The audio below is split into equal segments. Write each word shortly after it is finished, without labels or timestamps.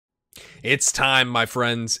It's time, my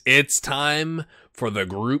friends. It's time for the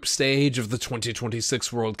group stage of the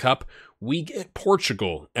 2026 World Cup. We get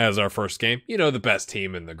Portugal as our first game. You know, the best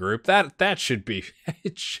team in the group. That should be...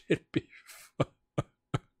 It should be...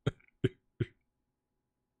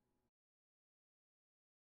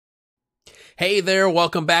 Hey there,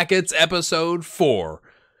 welcome back. It's episode 4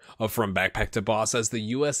 of From Backpack to Boss as the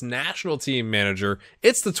U.S. national team manager.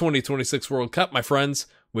 It's the 2026 World Cup, my friends.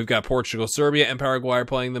 We've got Portugal, Serbia, and Paraguay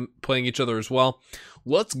playing each other as well.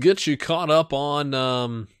 Let's get you caught up on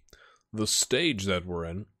the stage that we're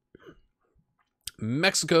in.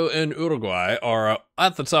 Mexico and Uruguay are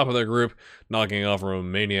at the top of their group, knocking off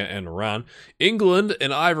Romania and Iran. England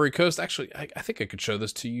and Ivory Coast. Actually, I think I could show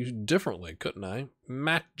this to you differently, couldn't I?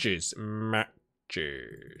 Matches.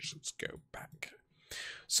 Let's go back.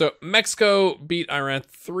 So, Mexico beat Iran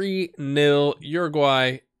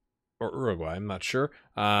 3-0. Uruguay, I'm not sure.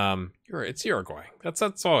 It's Uruguay.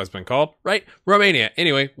 That's always been called, right? Romania,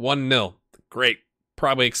 anyway, 1-0. Great.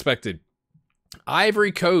 Probably expected.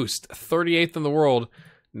 Ivory Coast, 38th in the world,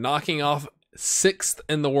 knocking off 6th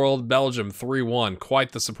in the world, Belgium, 3-1.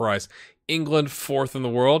 Quite the surprise. England, 4th in the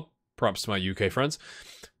world. Props to my UK friends.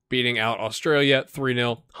 Beating out Australia,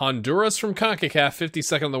 3-0. Honduras from CONCACAF,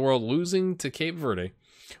 52nd in the world, losing to Cape Verde,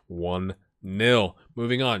 1-0.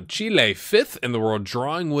 Moving on. Chile, 5th in the world,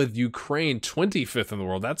 drawing with Ukraine, 25th in the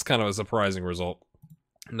world. That's kind of a surprising result.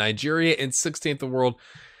 Nigeria in 16th in the world,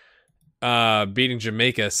 beating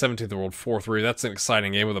Jamaica, 17th in the world, 4-3. That's an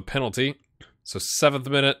exciting game with a penalty. So 7th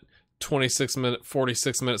minute, 26th minute,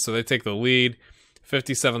 46th minute. So they take the lead.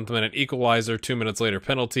 57th minute equalizer. 2 minutes later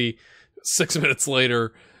penalty. 6 minutes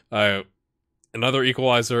later, another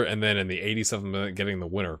equalizer. And then in the 87th minute, getting the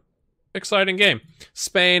winner. Exciting game.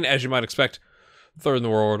 Spain, as you might expect, 3rd in the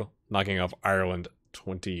world, knocking off Ireland,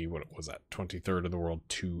 23rd in the world,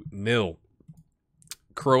 2-0.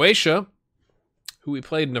 Croatia, who we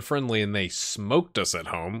played in a friendly and they smoked us at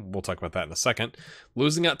home. We'll talk about that in a second.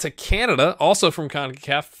 Losing out to Canada, also from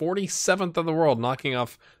CONCACAF, 47th in the world, knocking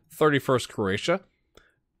off 31st Croatia.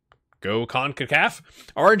 Go CONCACAF.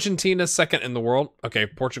 Argentina, 2nd in the world. Okay,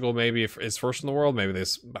 Portugal maybe is 1st in the world. Maybe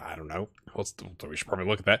this, I don't know. We should probably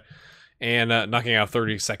look at that. And knocking out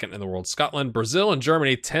 32nd in the world, Scotland. Brazil and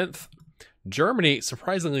Germany, 10th. Germany,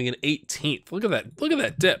 surprisingly, in 18th. Look at that. Look at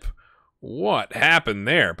that dip. What happened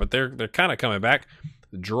there? But they're kind of coming back,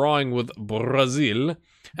 drawing with Brazil,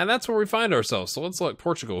 and that's where we find ourselves. So let's look.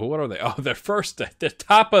 Portugal. What are they? Oh, they're first at the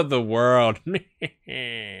top of the world.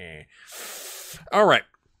 All right.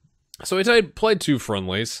 So we played 2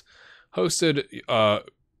 friendlies, hosted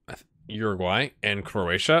Uruguay and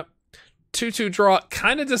Croatia. 2-2 draw.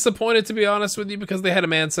 Kind of disappointed, to be honest with you, because they had a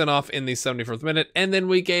man sent off in the 74th minute, and then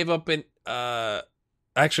we gave up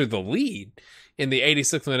actually the lead in the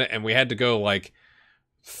 86th minute, and we had to go like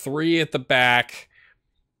 3 at the back,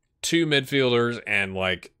 2 midfielders, and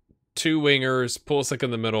like 2 wingers, Pulisic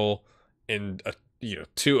in the middle, and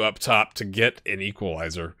 2 up top to get an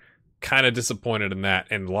equalizer. Kind of disappointed in that,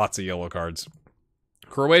 and lots of yellow cards.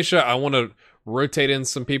 Croatia, I want to rotate in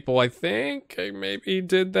some people. I think I maybe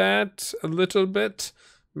did that a little bit.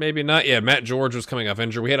 Maybe not. Yeah, Matt George was coming off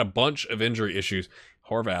injury. We had a bunch of injury issues.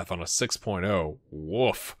 Horvath on a 6.0.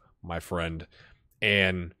 Woof, my friend.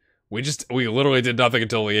 And we literally did nothing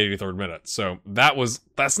until the 83rd minute. So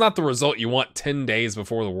that's not the result you want 10 days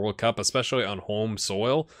before the World Cup, especially on home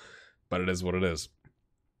soil, but it is what it is.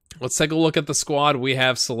 Let's take a look at the squad we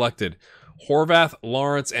have selected. Horvath,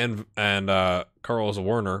 Lawrence, and Carlos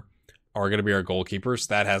Werner are going to be our goalkeepers.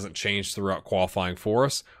 That hasn't changed throughout qualifying for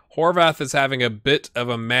us. Horvath is having a bit of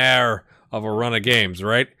a mare of a run of games,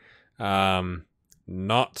 right?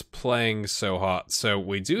 Not playing so hot. So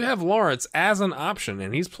we do have Lawrence as an option,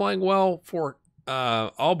 and he's playing well for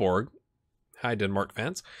Aalborg. Hi, Denmark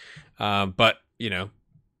fans. But,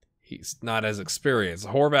 he's not as experienced.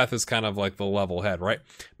 Horvath is kind of like the level head, right?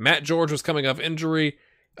 Matt George was coming off injury.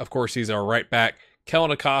 Of course, he's our right back.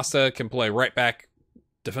 Kellen Acosta can play right back,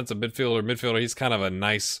 defensive midfielder. He's kind of a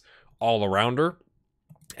nice all-arounder,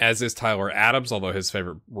 as is Tyler Adams, although his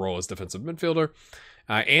favorite role is defensive midfielder.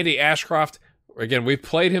 Andy Ashcroft, again, we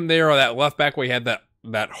played him there on that left back. We had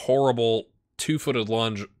that horrible 2-footed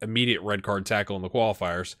lunge, immediate red card tackle in the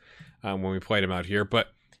qualifiers when we played him out here.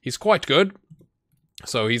 But he's quite good.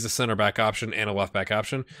 So he's a center back option and a left back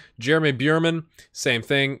option. Jeremy Bierman, same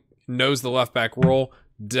thing, knows the left back role.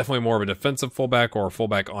 Definitely more of a defensive fullback or a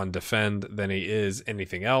fullback on defend than he is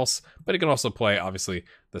anything else. But he can also play, obviously,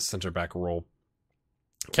 the center back role.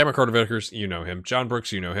 Cameron Carter-Vickers, you know him. John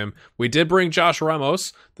Brooks, you know him. We did bring Josh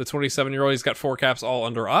Ramos, the 27-year-old. He's got 4 caps all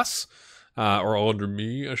under us. or under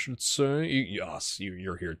me, I should say. Yes,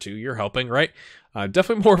 you're here too. You're helping, right?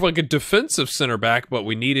 Definitely more of like a defensive center back, but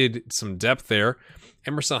we needed some depth there.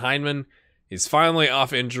 Emerson Heineman is finally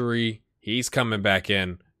off injury. He's coming back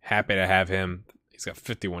in. Happy to have him. He's got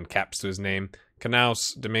 51 caps to his name.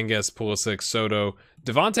 Knaus, Dominguez, Pulisic, Soto.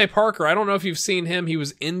 Devontae Parker, I don't know if you've seen him. He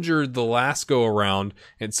was injured the last go-around,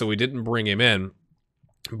 and so we didn't bring him in.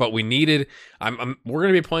 But we needed... we're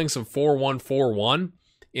going to be playing some 4-1-4-1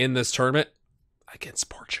 in this tournament against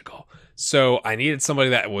Portugal. So I needed somebody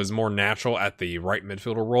that was more natural at the right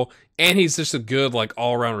midfielder role. And he's just a good, like,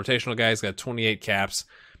 all-around rotational guy. He's got 28 caps.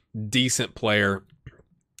 Decent player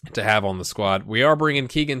to have on the squad. We are bringing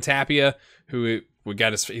Keegan Tapia, who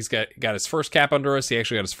he's got his first cap under us. He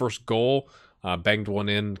actually got his first goal. Banged one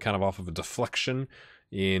in kind of off of a deflection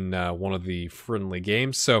in one of the friendly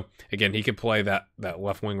games. So, again, he could play that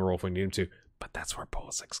left wing role if we need him to. But that's where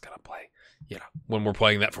Pulisic's going to play, when we're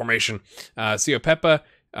playing that formation. Cio Pepa,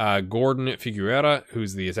 Gordon Figueroa,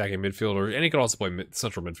 who's the attacking midfielder, and he could also play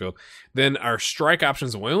central midfield. Then our strike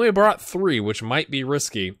options, we only brought 3, which might be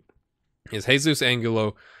risky, is Jesus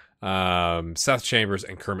Angulo, Seth Chambers,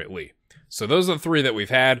 and Kermit Lee. So those are the 3 that we've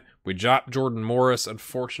had. We dropped Jordan Morris,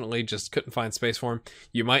 unfortunately, just couldn't find space for him.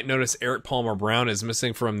 You might notice Eric Palmer-Brown is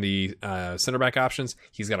missing from the center back options.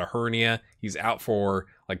 He's got a hernia. He's out for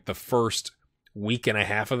like the first week and a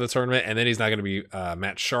half of the tournament, and then he's not going to be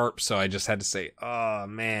Matt Sharp. So I just had to say, oh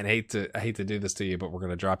man, I hate to do this to you, but we're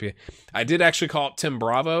going to drop you. I did actually call up Tim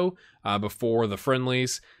Bravo before the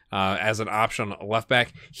friendlies as an option on left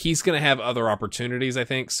back. He's going to have other opportunities, I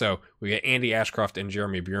think. So we got Andy Ashcroft and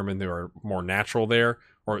Jeremy Bierman, who are more natural there,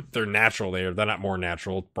 or they're natural there. They're not more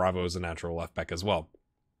natural. Bravo is a natural left back as well.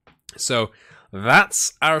 So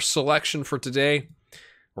that's our selection for today,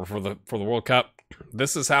 or for the World Cup.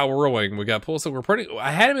 This is how we're rolling. We got Pulisic.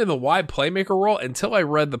 I had him in the wide playmaker role until I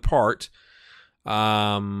read the part.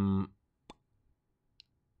 I mean,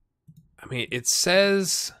 it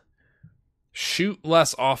says shoot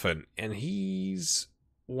less often, and he's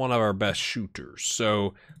one of our best shooters.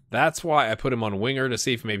 So that's why I put him on winger, to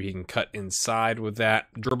see if maybe he can cut inside with that,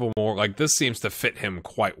 dribble more. Like, this seems to fit him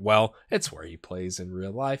quite well. It's where he plays in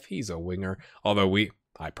real life. He's a winger, although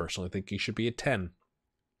I personally think he should be a 10.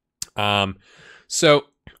 So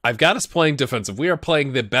I've got us playing defensive. We are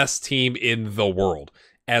playing the best team in the world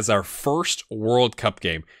as our first World Cup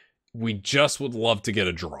game. We just would love to get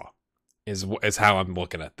a draw, is how I'm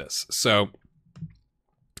looking at this. So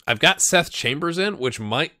I've got Seth Chambers in, which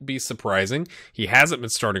might be surprising. He hasn't been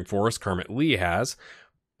starting for us. Kermit Lee has,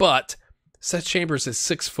 but Seth Chambers is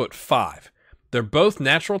 6'5". They're both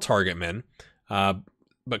natural target men,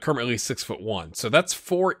 but Kermit Lee's 6'1". So that's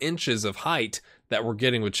 4 inches of height that we're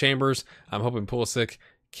getting with Chambers. I'm hoping Pulisic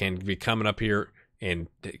can be coming up here and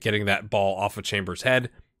getting that ball off of Chambers' head.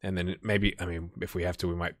 And then maybe, I mean, if we have to,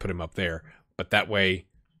 we might put him up there. But that way,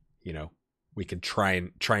 we could try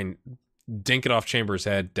and dink it off Chambers'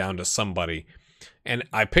 head down to somebody. And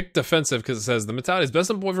I picked defensive because it says the mentality is best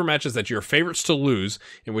employed for matches that you're favorites to lose,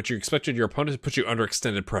 in which you expected your opponent to put you under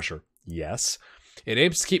extended pressure. Yes. It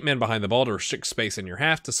aims to keep men behind the ball, to restrict space in your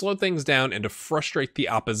half, to slow things down, and to frustrate the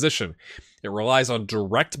opposition. It relies on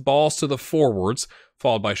direct balls to the forwards,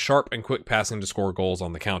 followed by sharp and quick passing to score goals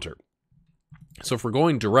on the counter. So if we're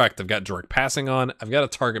going direct, I've got direct passing on. I've got a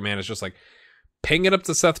target man. It's just like, ping it up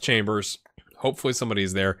to Seth Chambers. Hopefully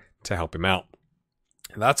somebody's there to help him out.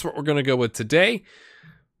 And that's what we're going to go with today.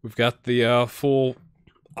 We've got the full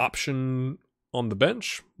option on the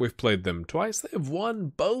bench. We've played them twice. They have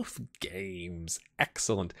won both games.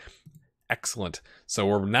 Excellent. Excellent. So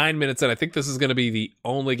we're 9 minutes in. I think this is going to be the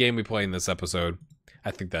only game we play in this episode.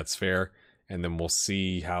 I think that's fair. And then we'll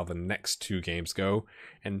see how the next 2 games go.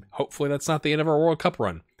 And hopefully that's not the end of our World Cup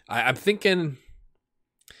run. I'm thinking,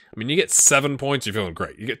 I mean, you get 7 points, you're feeling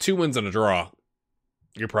great. You get 2 wins and a draw,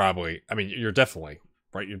 you're definitely,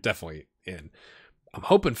 right? You're definitely in. I'm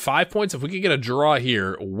hoping 5 points. If we could get a draw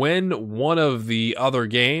here, win one of the other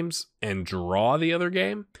games and draw the other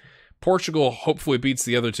game, Portugal hopefully beats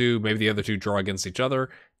the other 2. Maybe the other 2 draw against each other,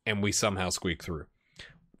 and we somehow squeak through.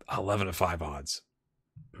 11-5 odds.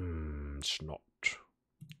 It's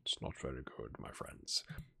not very good, my friends.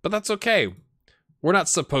 But that's okay. We're not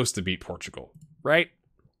supposed to beat Portugal, right?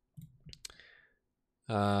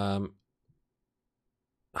 I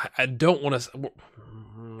don't want to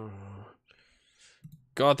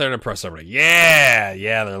go out there and impress everybody. Yeah,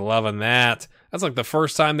 they're loving that. That's like the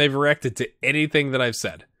first time they've reacted to anything that I've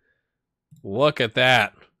said. Look at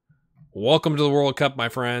that. Welcome to the World Cup, my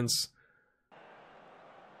friends.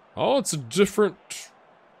 Oh, it's a different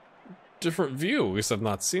view. At least I've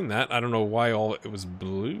not seen that. I don't know why it was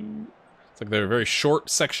blue. It's like they're a very short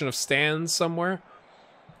section of stands somewhere.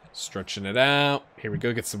 Stretching it out. Here we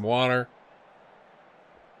go, get some water.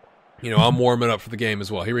 You know, I'm warming up for the game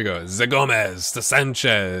as well. Here we go. Zé Gomez to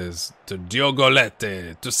Sanchez to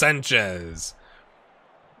Diogolete to Sanchez.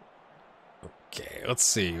 Okay, let's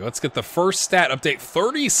see. Let's get the first stat update.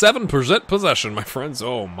 37% possession, my friends.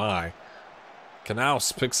 Oh, my.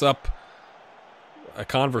 Canals picks up a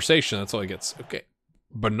conversation. That's all he gets. Okay.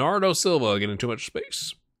 Bernardo Silva getting too much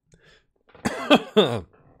space.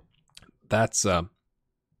 That's not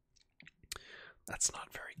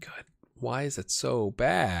very good. Why is it so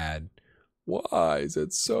bad? Why is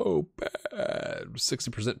it so bad?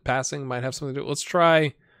 60% passing might have something to do. Let's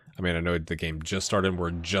try. I mean, I know the game just started and we're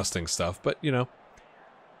adjusting stuff, but, you know,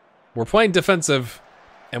 we're playing defensive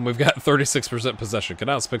and we've got 36% possession.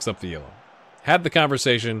 Canals picks up the yellow. Had the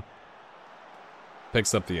conversation.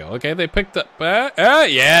 Picks up the yellow. Okay, they picked up.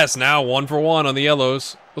 Yes, now 1 for 1 on the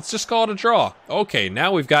yellows. Let's just call it a draw. Okay,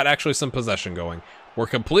 now we've got actually some possession going. We're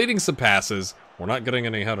completing some passes. We're not getting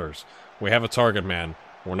any headers. We have a target man.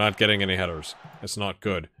 We're not getting any headers. It's not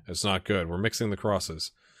good. It's not good. We're mixing the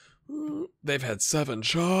crosses. They've had 7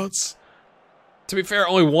 shots. To be fair,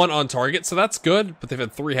 only 1 on target, so that's good. But they've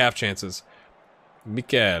had 3 half chances.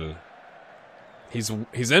 Mikel. He's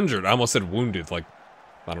injured. I almost said wounded. Like,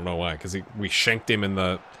 I don't know why, because we shanked him in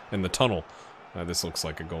the tunnel. This looks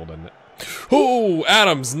like a goal, doesn't it? Oh,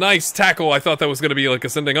 Adams, nice tackle. I thought that was going to be like a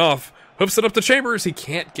sending off. Hoops it up to Chambers. He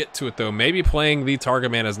can't get to it, though. Maybe playing the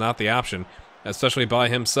target man is not the option, especially by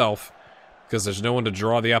himself, because there's no one to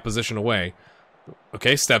draw the opposition away.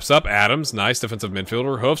 Okay, steps up. Adams, nice defensive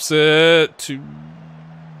midfielder. Hoofs it to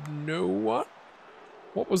no one.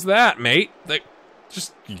 What was that, mate?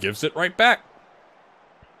 He gives it right back.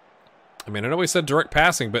 I mean, I know we said direct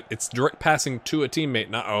passing, but it's direct passing to a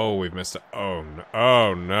teammate, not... Oh, we've missed it. Oh, no.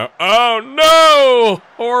 Oh, no. Oh,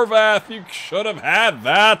 no! Horvath, you should have had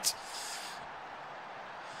that.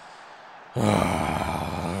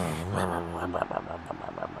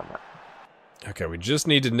 Okay, we just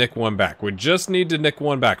need to nick one back. We just need to nick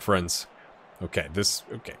one back, friends. Okay,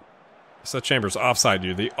 okay. So Chambers, offside.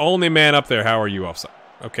 You're the only man up there. How are you offside?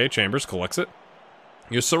 Okay, Chambers collects it.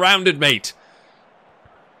 You're surrounded, mate.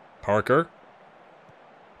 Parker.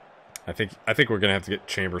 I think we're gonna have to get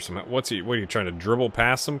Chambers some. What are you trying to dribble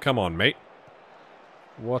past him? Come on, mate.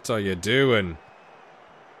 What are you doing?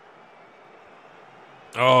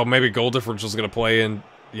 Oh, maybe goal differential's gonna play in,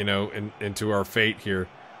 you know, into our fate here.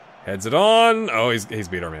 Heads it on. Oh, he's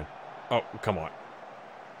beat our man. Oh, come on.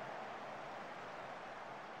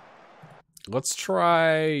 Let's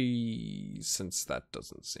try, since that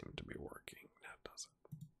doesn't seem to be working.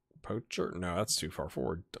 Poacher? No, that's too far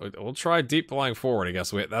forward. We'll try deep flying forward, I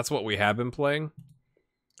guess. That's what we have been playing.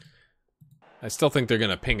 I still think they're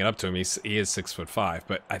going to ping it up to him. He is 6'5",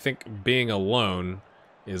 but I think being alone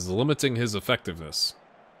is limiting his effectiveness.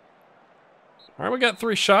 All right, we got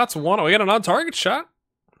 3 shots. We got an on-target shot.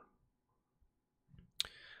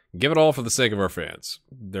 Give it all for the sake of our fans.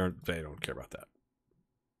 They don't care about that.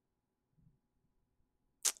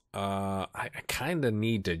 I kind of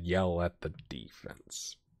need to yell at the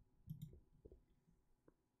defense.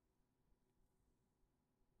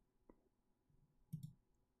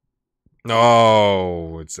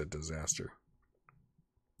 Oh, it's a disaster.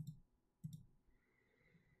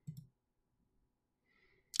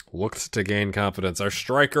 Looks to gain confidence. Our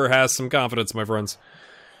striker has some confidence, my friends.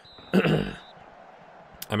 I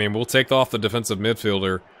mean, we'll take off the defensive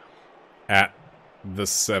midfielder at the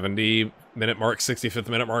 70-minute mark, 65th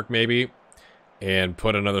minute mark, maybe, and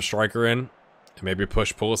put another striker in, and maybe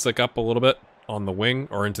push Pulisic up a little bit on the wing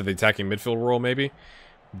or into the attacking midfield role, maybe.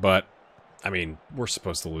 But I mean, we're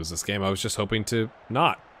supposed to lose this game. I was just hoping to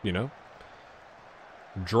not, you know.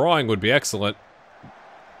 Drawing would be excellent.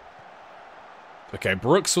 Okay,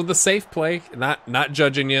 Brooks with the safe play. Not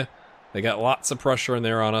judging you. They got lots of pressure in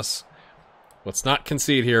there on us. Let's not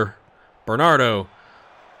concede here. Bernardo.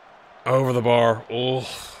 Over the bar. Oh.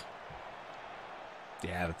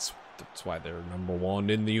 Yeah, that's why they're #1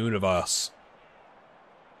 in the universe.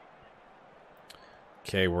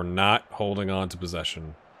 Okay, we're not holding on to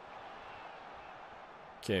possession.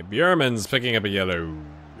 Okay, Björman's picking up a yellow.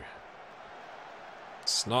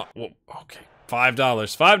 It's not... Well, okay, $5.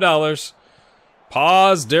 $5.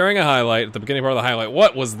 Pause during a highlight, at the beginning part of the highlight.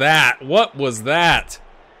 What was that? What was that?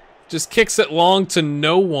 Just kicks it long to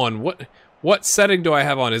no one. What setting do I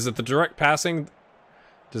have on? Is it the direct passing?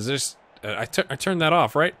 Does this... I turned that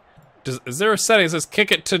off, right? Is there a setting that says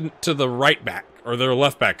kick it to the right back? Or their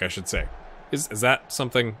left back, I should say. Is that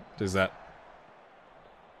something... Is that...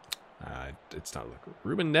 it's not looking.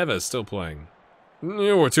 Ruben Neves still playing.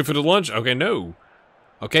 We're 2 for the lunch. Okay, no.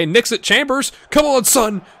 Okay, nix it, Chambers. Come on,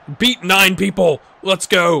 son. Beat 9 people. Let's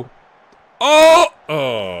go. Oh!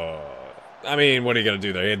 Oh. I mean, what are you going to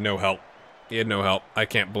do there? He had no help. He had no help. I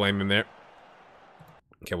can't blame him there.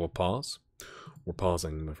 Okay, we'll pause. We're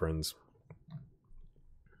pausing, my friends.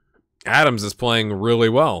 Adams is playing really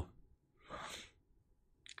well.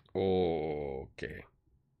 Okay.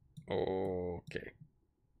 Okay.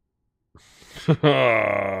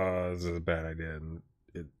 This is a bad idea.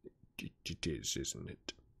 It is, isn't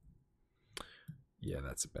it? Yeah,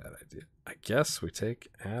 that's a bad idea. I guess we take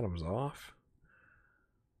Adams off.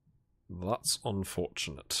 That's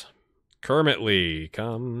unfortunate. Kermit Lee,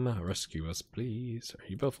 come rescue us, please. Are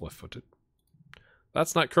you both left-footed?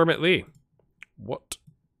 That's not Kermit Lee. What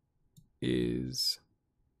is...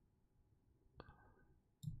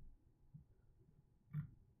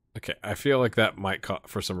 Okay, I feel like that might,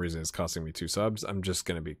 for some reason, is costing me 2 subs. I'm just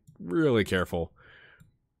going to be really careful.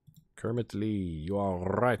 Kermit Lee, you are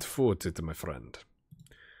right-footed, my friend.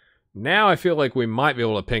 Now I feel like we might be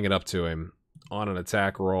able to ping it up to him on an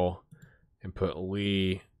attack roll and put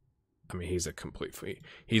Lee... I mean, he's a complete...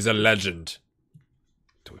 He's a legend.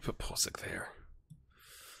 Do we put Pulisic there?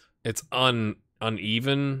 It's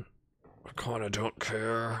uneven. I kind of don't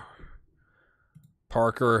care.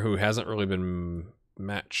 Parker, who hasn't really been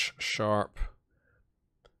match sharp.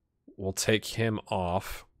 We'll take him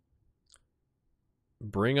off.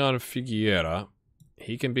 Bring on Figueira.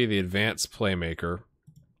 He can be the advanced playmaker.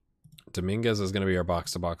 Dominguez is going to be our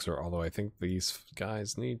box-to-boxer, although I think these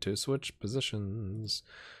guys need to switch positions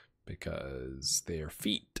because their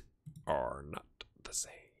feet are not the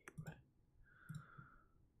same.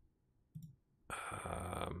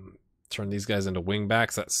 Turn these guys into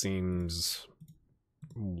wingbacks. That seems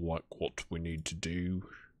like what we need to do.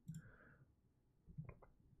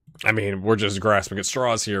 I mean, we're just grasping at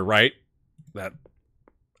straws here, right? That,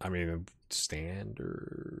 I mean,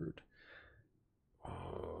 standard.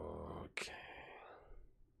 Okay.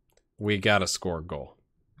 We gotta score a goal.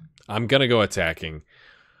 I'm gonna go attacking.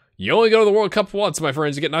 You only go to the World Cup once, my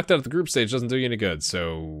friends. You get knocked out at the group stage. Doesn't do you any good.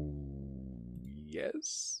 So,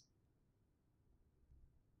 yes.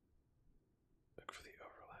 Look for the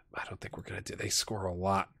overlap. I don't think we're gonna do. They score a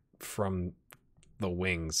lot from the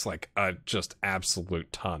wings, like a just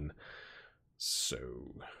absolute ton.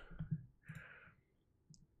 So,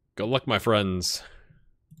 good luck, my friends.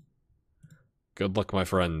 Good luck, my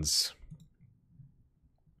friends.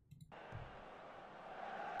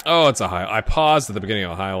 Oh, it's a highlight. I paused at the beginning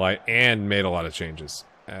of a highlight and made a lot of changes.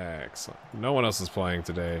 Excellent. No one else is playing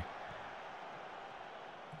today.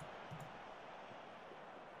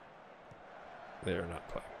 They're not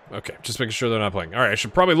playing. Okay, just making sure they're not playing. Alright, I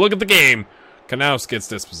should probably look at the game. Knaus gets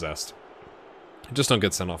dispossessed. Just don't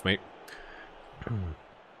get sent off, mate.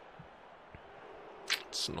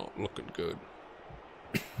 It's not looking good.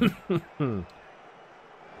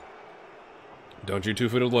 Don't you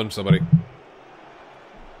two-footed lunge somebody.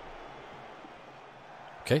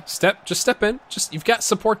 Okay, just step in. You've got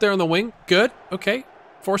support there on the wing. Good, okay.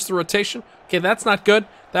 Force the rotation. Okay, that's not good.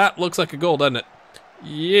 That looks like a goal, doesn't it?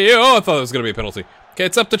 Yeah, oh, I thought it was going to be a penalty. Okay,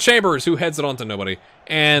 it's up to Chambers, who heads it on to nobody.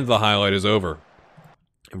 And the highlight is over.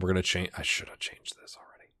 And we're going to change... I should have changed this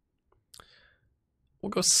already.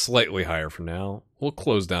 We'll go slightly higher from now. We'll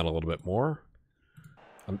close down a little bit more.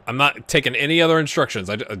 I'm not taking any other instructions.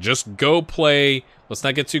 I just go play. Let's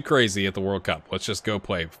not get too crazy at the World Cup. Let's just go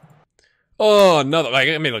play. Oh, another.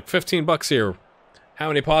 I mean, like $15 here. How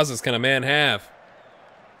many pauses can a man have?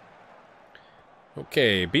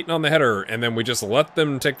 Okay, beating on the header, and then we just let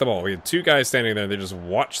them take the ball. We had 2 guys standing there. They just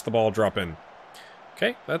watched the ball drop in.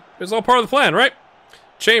 Okay, that is all part of the plan, right?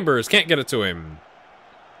 Chambers can't get it to him.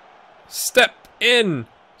 Step in.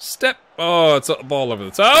 Step. Oh, it's a ball over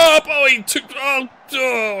the top. Oh, he took.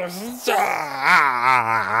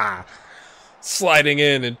 Sliding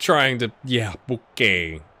in and trying to. Yeah,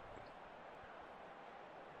 okay.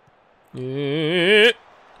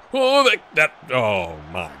 Oh, that. Oh,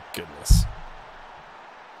 my goodness.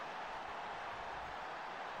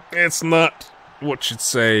 It's not what you'd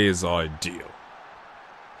say is ideal.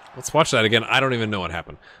 Let's watch that again. I don't even know what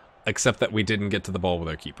happened. Except that we didn't get to the ball with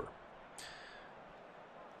our keeper.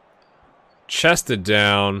 Chested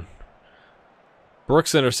down.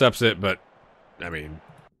 Brooks intercepts it, but, I mean,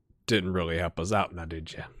 didn't really help us out, now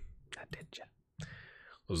did ya? Now did ya?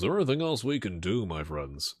 Is there anything else we can do, my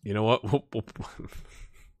friends? You know what?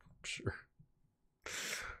 Sure.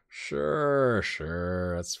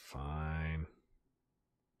 Sure, that's fine.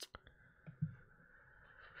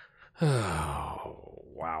 Oh,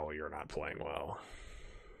 wow, you're not playing well.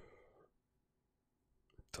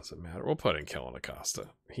 Doesn't matter. We'll put in Kellen Acosta.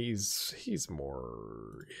 He's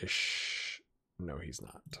more-ish No, he's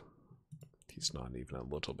not. He's not even a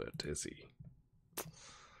little bit, is he?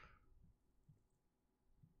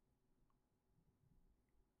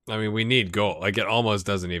 I mean, we need goal. Like, it almost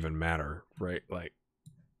doesn't even matter, right? Like,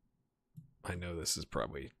 I know this is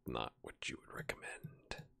probably not what you would recommend.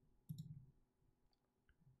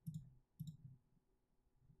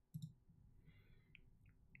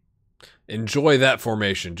 Enjoy that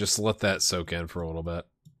formation. Just let that soak in for a little bit.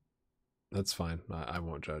 That's fine. I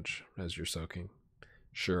won't judge as you're soaking.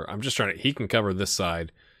 Sure. I'm just trying to... He can cover this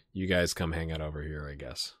side. You guys come hang out over here, I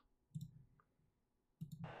guess.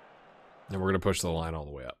 And we're going to push the line all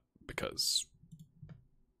the way up. Because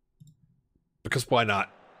why not?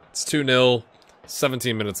 It's 2-0.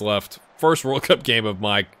 17 minutes left. First World Cup game of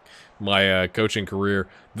my coaching career.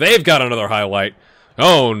 They've got another highlight.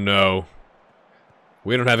 Oh, no.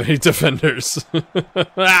 We don't have any defenders.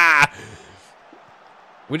 Ah!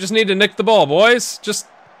 We just need to nick the ball, boys. Just...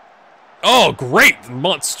 Oh, great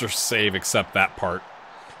monster save, except that part.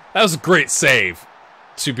 That was a great save,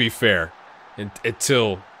 to be fair.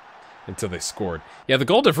 Until they scored. Yeah, the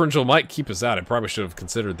goal differential might keep us out. I probably should have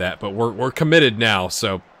considered that, but we're committed now,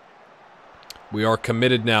 so... We are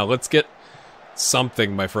committed now. Let's get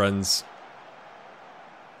something, my friends.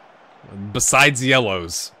 Besides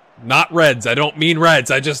yellows. Not reds. I don't mean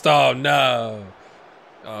reds. I just... Oh, no.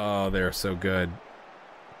 Oh, they're so good.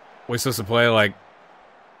 We're supposed to play, like...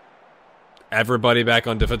 Everybody back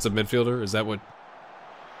on defensive midfielder? Is that what...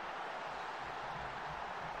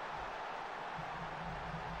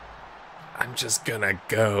 I'm just gonna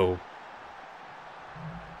go.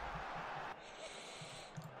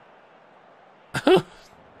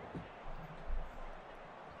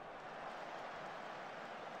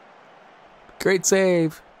 Great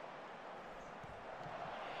save.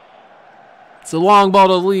 It's a long ball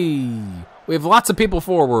to Lee. We have lots of people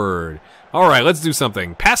forward. All right, let's do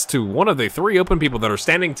something. Pass to one of the 3 open people that are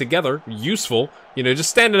standing together. Useful. You know, just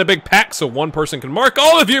stand in a big pack so one person can mark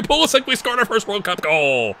all of you. Pulisic, we scored our first World Cup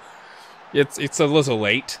goal. It's a little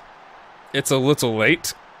late. It's a little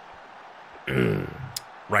late.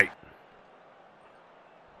 Right.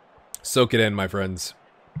 Soak it in, my friends.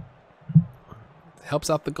 Helps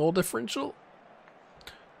out the goal differential.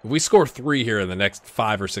 If we score 3 here in the next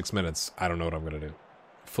 5 or 6 minutes, I don't know what I'm going to do.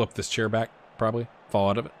 Flip this chair back, probably. Fall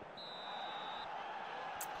out of it.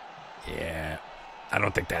 Yeah. I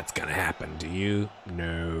don't think that's going to happen. Do you?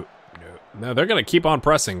 No. No, they're going to keep on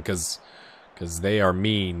pressing because they are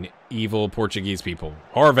mean, evil Portuguese people.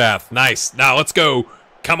 Horvath, nice. Now let's go.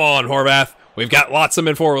 Come on, Horvath. We've got lots of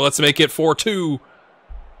men forward. Let's make it 4-2.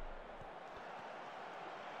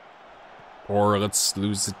 Or let's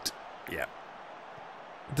lose it. Yeah.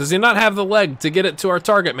 Does he not have the leg to get it to our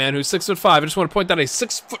target man who's 6'5"? I just want to point out he's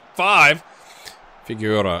 6'5".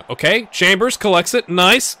 Figueroa. Okay, Chambers collects it.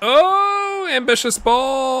 Nice. Oh, ambitious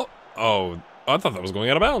ball. Oh, I thought that was going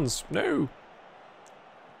out of bounds. No.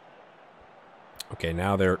 Okay,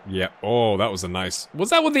 now they're... Yeah. Oh, that was a nice... Was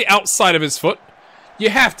that with the outside of his foot? You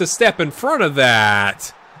have to step in front of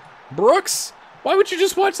that. Brooks, why would you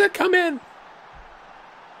just watch that come in?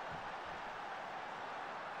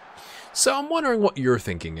 So I'm wondering what you're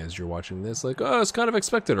thinking as you're watching this. Like, oh, it's kind of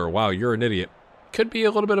expected, or wow, you're an idiot. Could be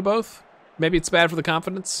a little bit of both. Maybe it's bad for the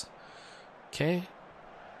confidence. Okay.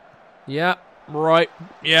 Yeah, right.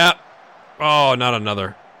 Yeah. Oh, not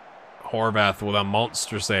another. Horvath with a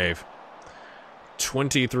monster save.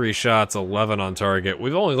 23 shots, 11 on target.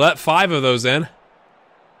 We've only let 5 of those in.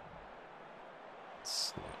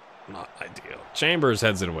 It's not ideal. Chambers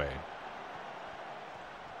heads it away.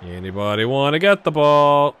 Anybody want to get the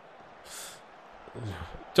ball?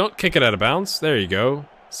 Don't kick it out of bounds. There you go.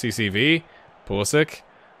 CCV. Pulisic.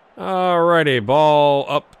 Alrighty, ball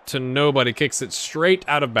up to nobody. Kicks it straight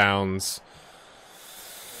out of bounds.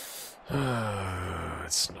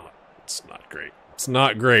 It's not great. It's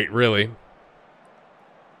not great, really.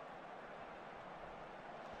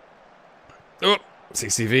 Oh,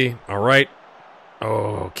 CCV. Alright.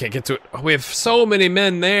 Oh, can't get to it. Oh, we have so many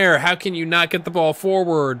men there. How can you not get the ball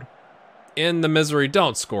forward? In the misery.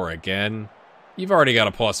 Don't score again. You've already got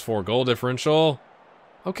a +4 goal differential.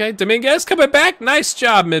 Okay, Dominguez coming back. Nice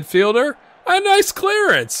job, midfielder. A nice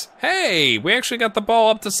clearance. Hey, we actually got the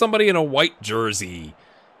ball up to somebody in a white jersey.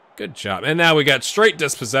 Good job. And now we got straight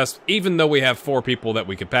dispossessed. Even though we have 4 people that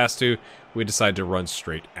we could pass to, we decide to run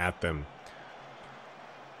straight at them.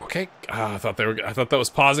 Okay, I thought that was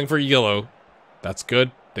pausing for yellow. That's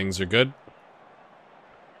good. Things are good.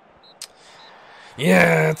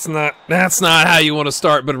 Yeah, that's not how you want to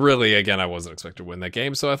start, but really, again, I wasn't expecting to win that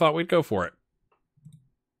game, so I thought we'd go for it.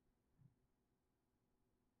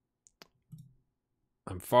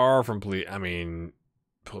 I'm far from I mean,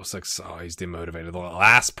 Pulisic's, oh, he's demotivated. The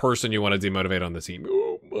last person you want to demotivate on the team.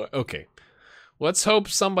 Oh, okay. Let's hope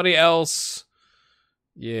somebody else.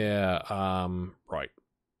 Yeah, right.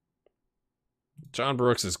 John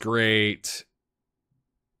Brooks is great.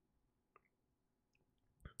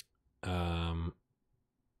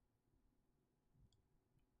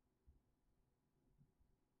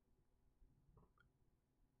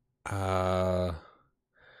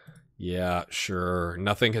 Yeah, sure.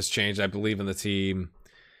 Nothing has changed. I believe in the team.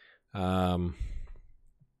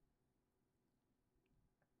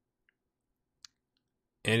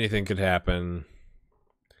 Anything could happen.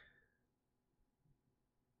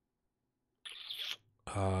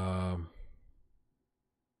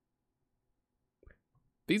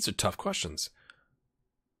 These are tough questions.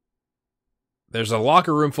 There's a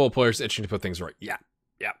locker room full of players itching to put things right. Yeah.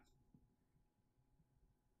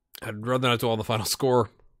 I'd rather not do all the final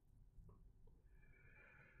score.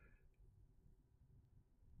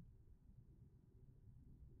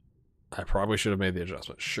 I probably should have made the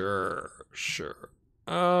adjustment. Sure.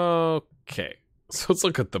 Okay. So let's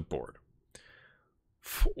look at the board.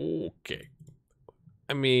 Okay.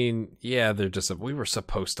 I mean, yeah, we were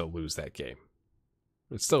supposed to lose that game.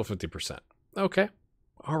 It's still 50%. Okay.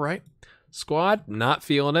 All right. Squad, not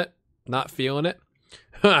feeling it.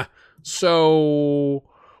 Huh. So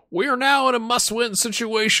we are now in a must-win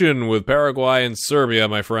situation with Paraguay and Serbia,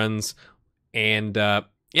 my friends. And,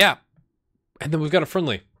 yeah. And then we've got a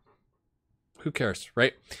friendly. Who cares,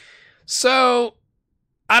 right? So,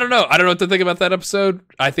 I don't know. I don't know what to think about that episode.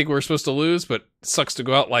 I think we're supposed to lose, but it sucks to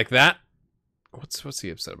go out like that. What's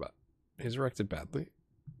he upset about? He's directed badly.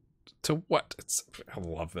 To what? I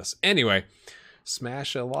love this. Anyway,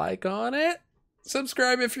 smash a like on it.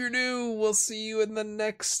 Subscribe if you're new. We'll see you in the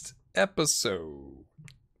next episode.